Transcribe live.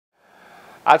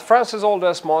At France's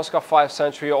oldest mosque, a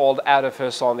 5th-century-old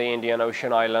edifice on the Indian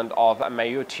Ocean island of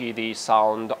Mayotte, the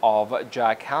sound of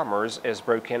jackhammers is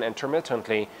broken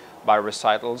intermittently by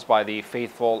recitals by the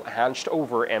faithful hunched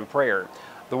over in prayer.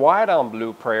 The white and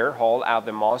blue prayer hall at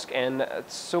the mosque in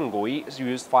Tsingoni is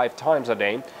used 5 times a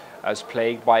day, as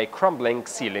plagued by crumbling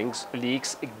ceilings,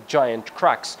 leaks, giant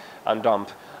cracks, and damp.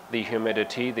 The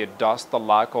humidity, the dust, the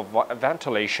lack of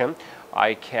ventilation.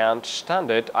 I can't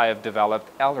stand it. I have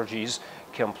developed allergies,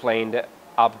 complained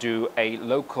Abdou, a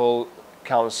local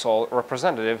council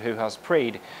representative who has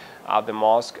prayed at the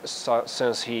mosque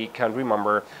since he can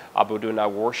remember. Abdou now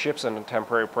worships in a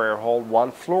temporary prayer hall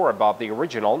 1 floor above the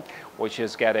original, which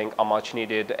is getting a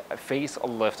much-needed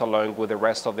facelift along with the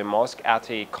rest of the mosque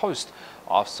at a cost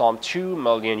of some €2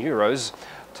 million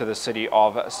to the city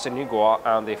of Tsingoni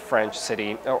and the French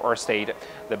city or state.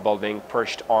 The building,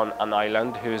 perched on an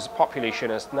island whose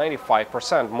population is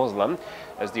 95% Muslim,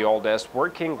 is the oldest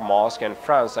working mosque in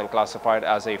France and classified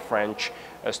as a French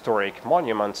historic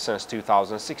monument since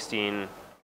 2016.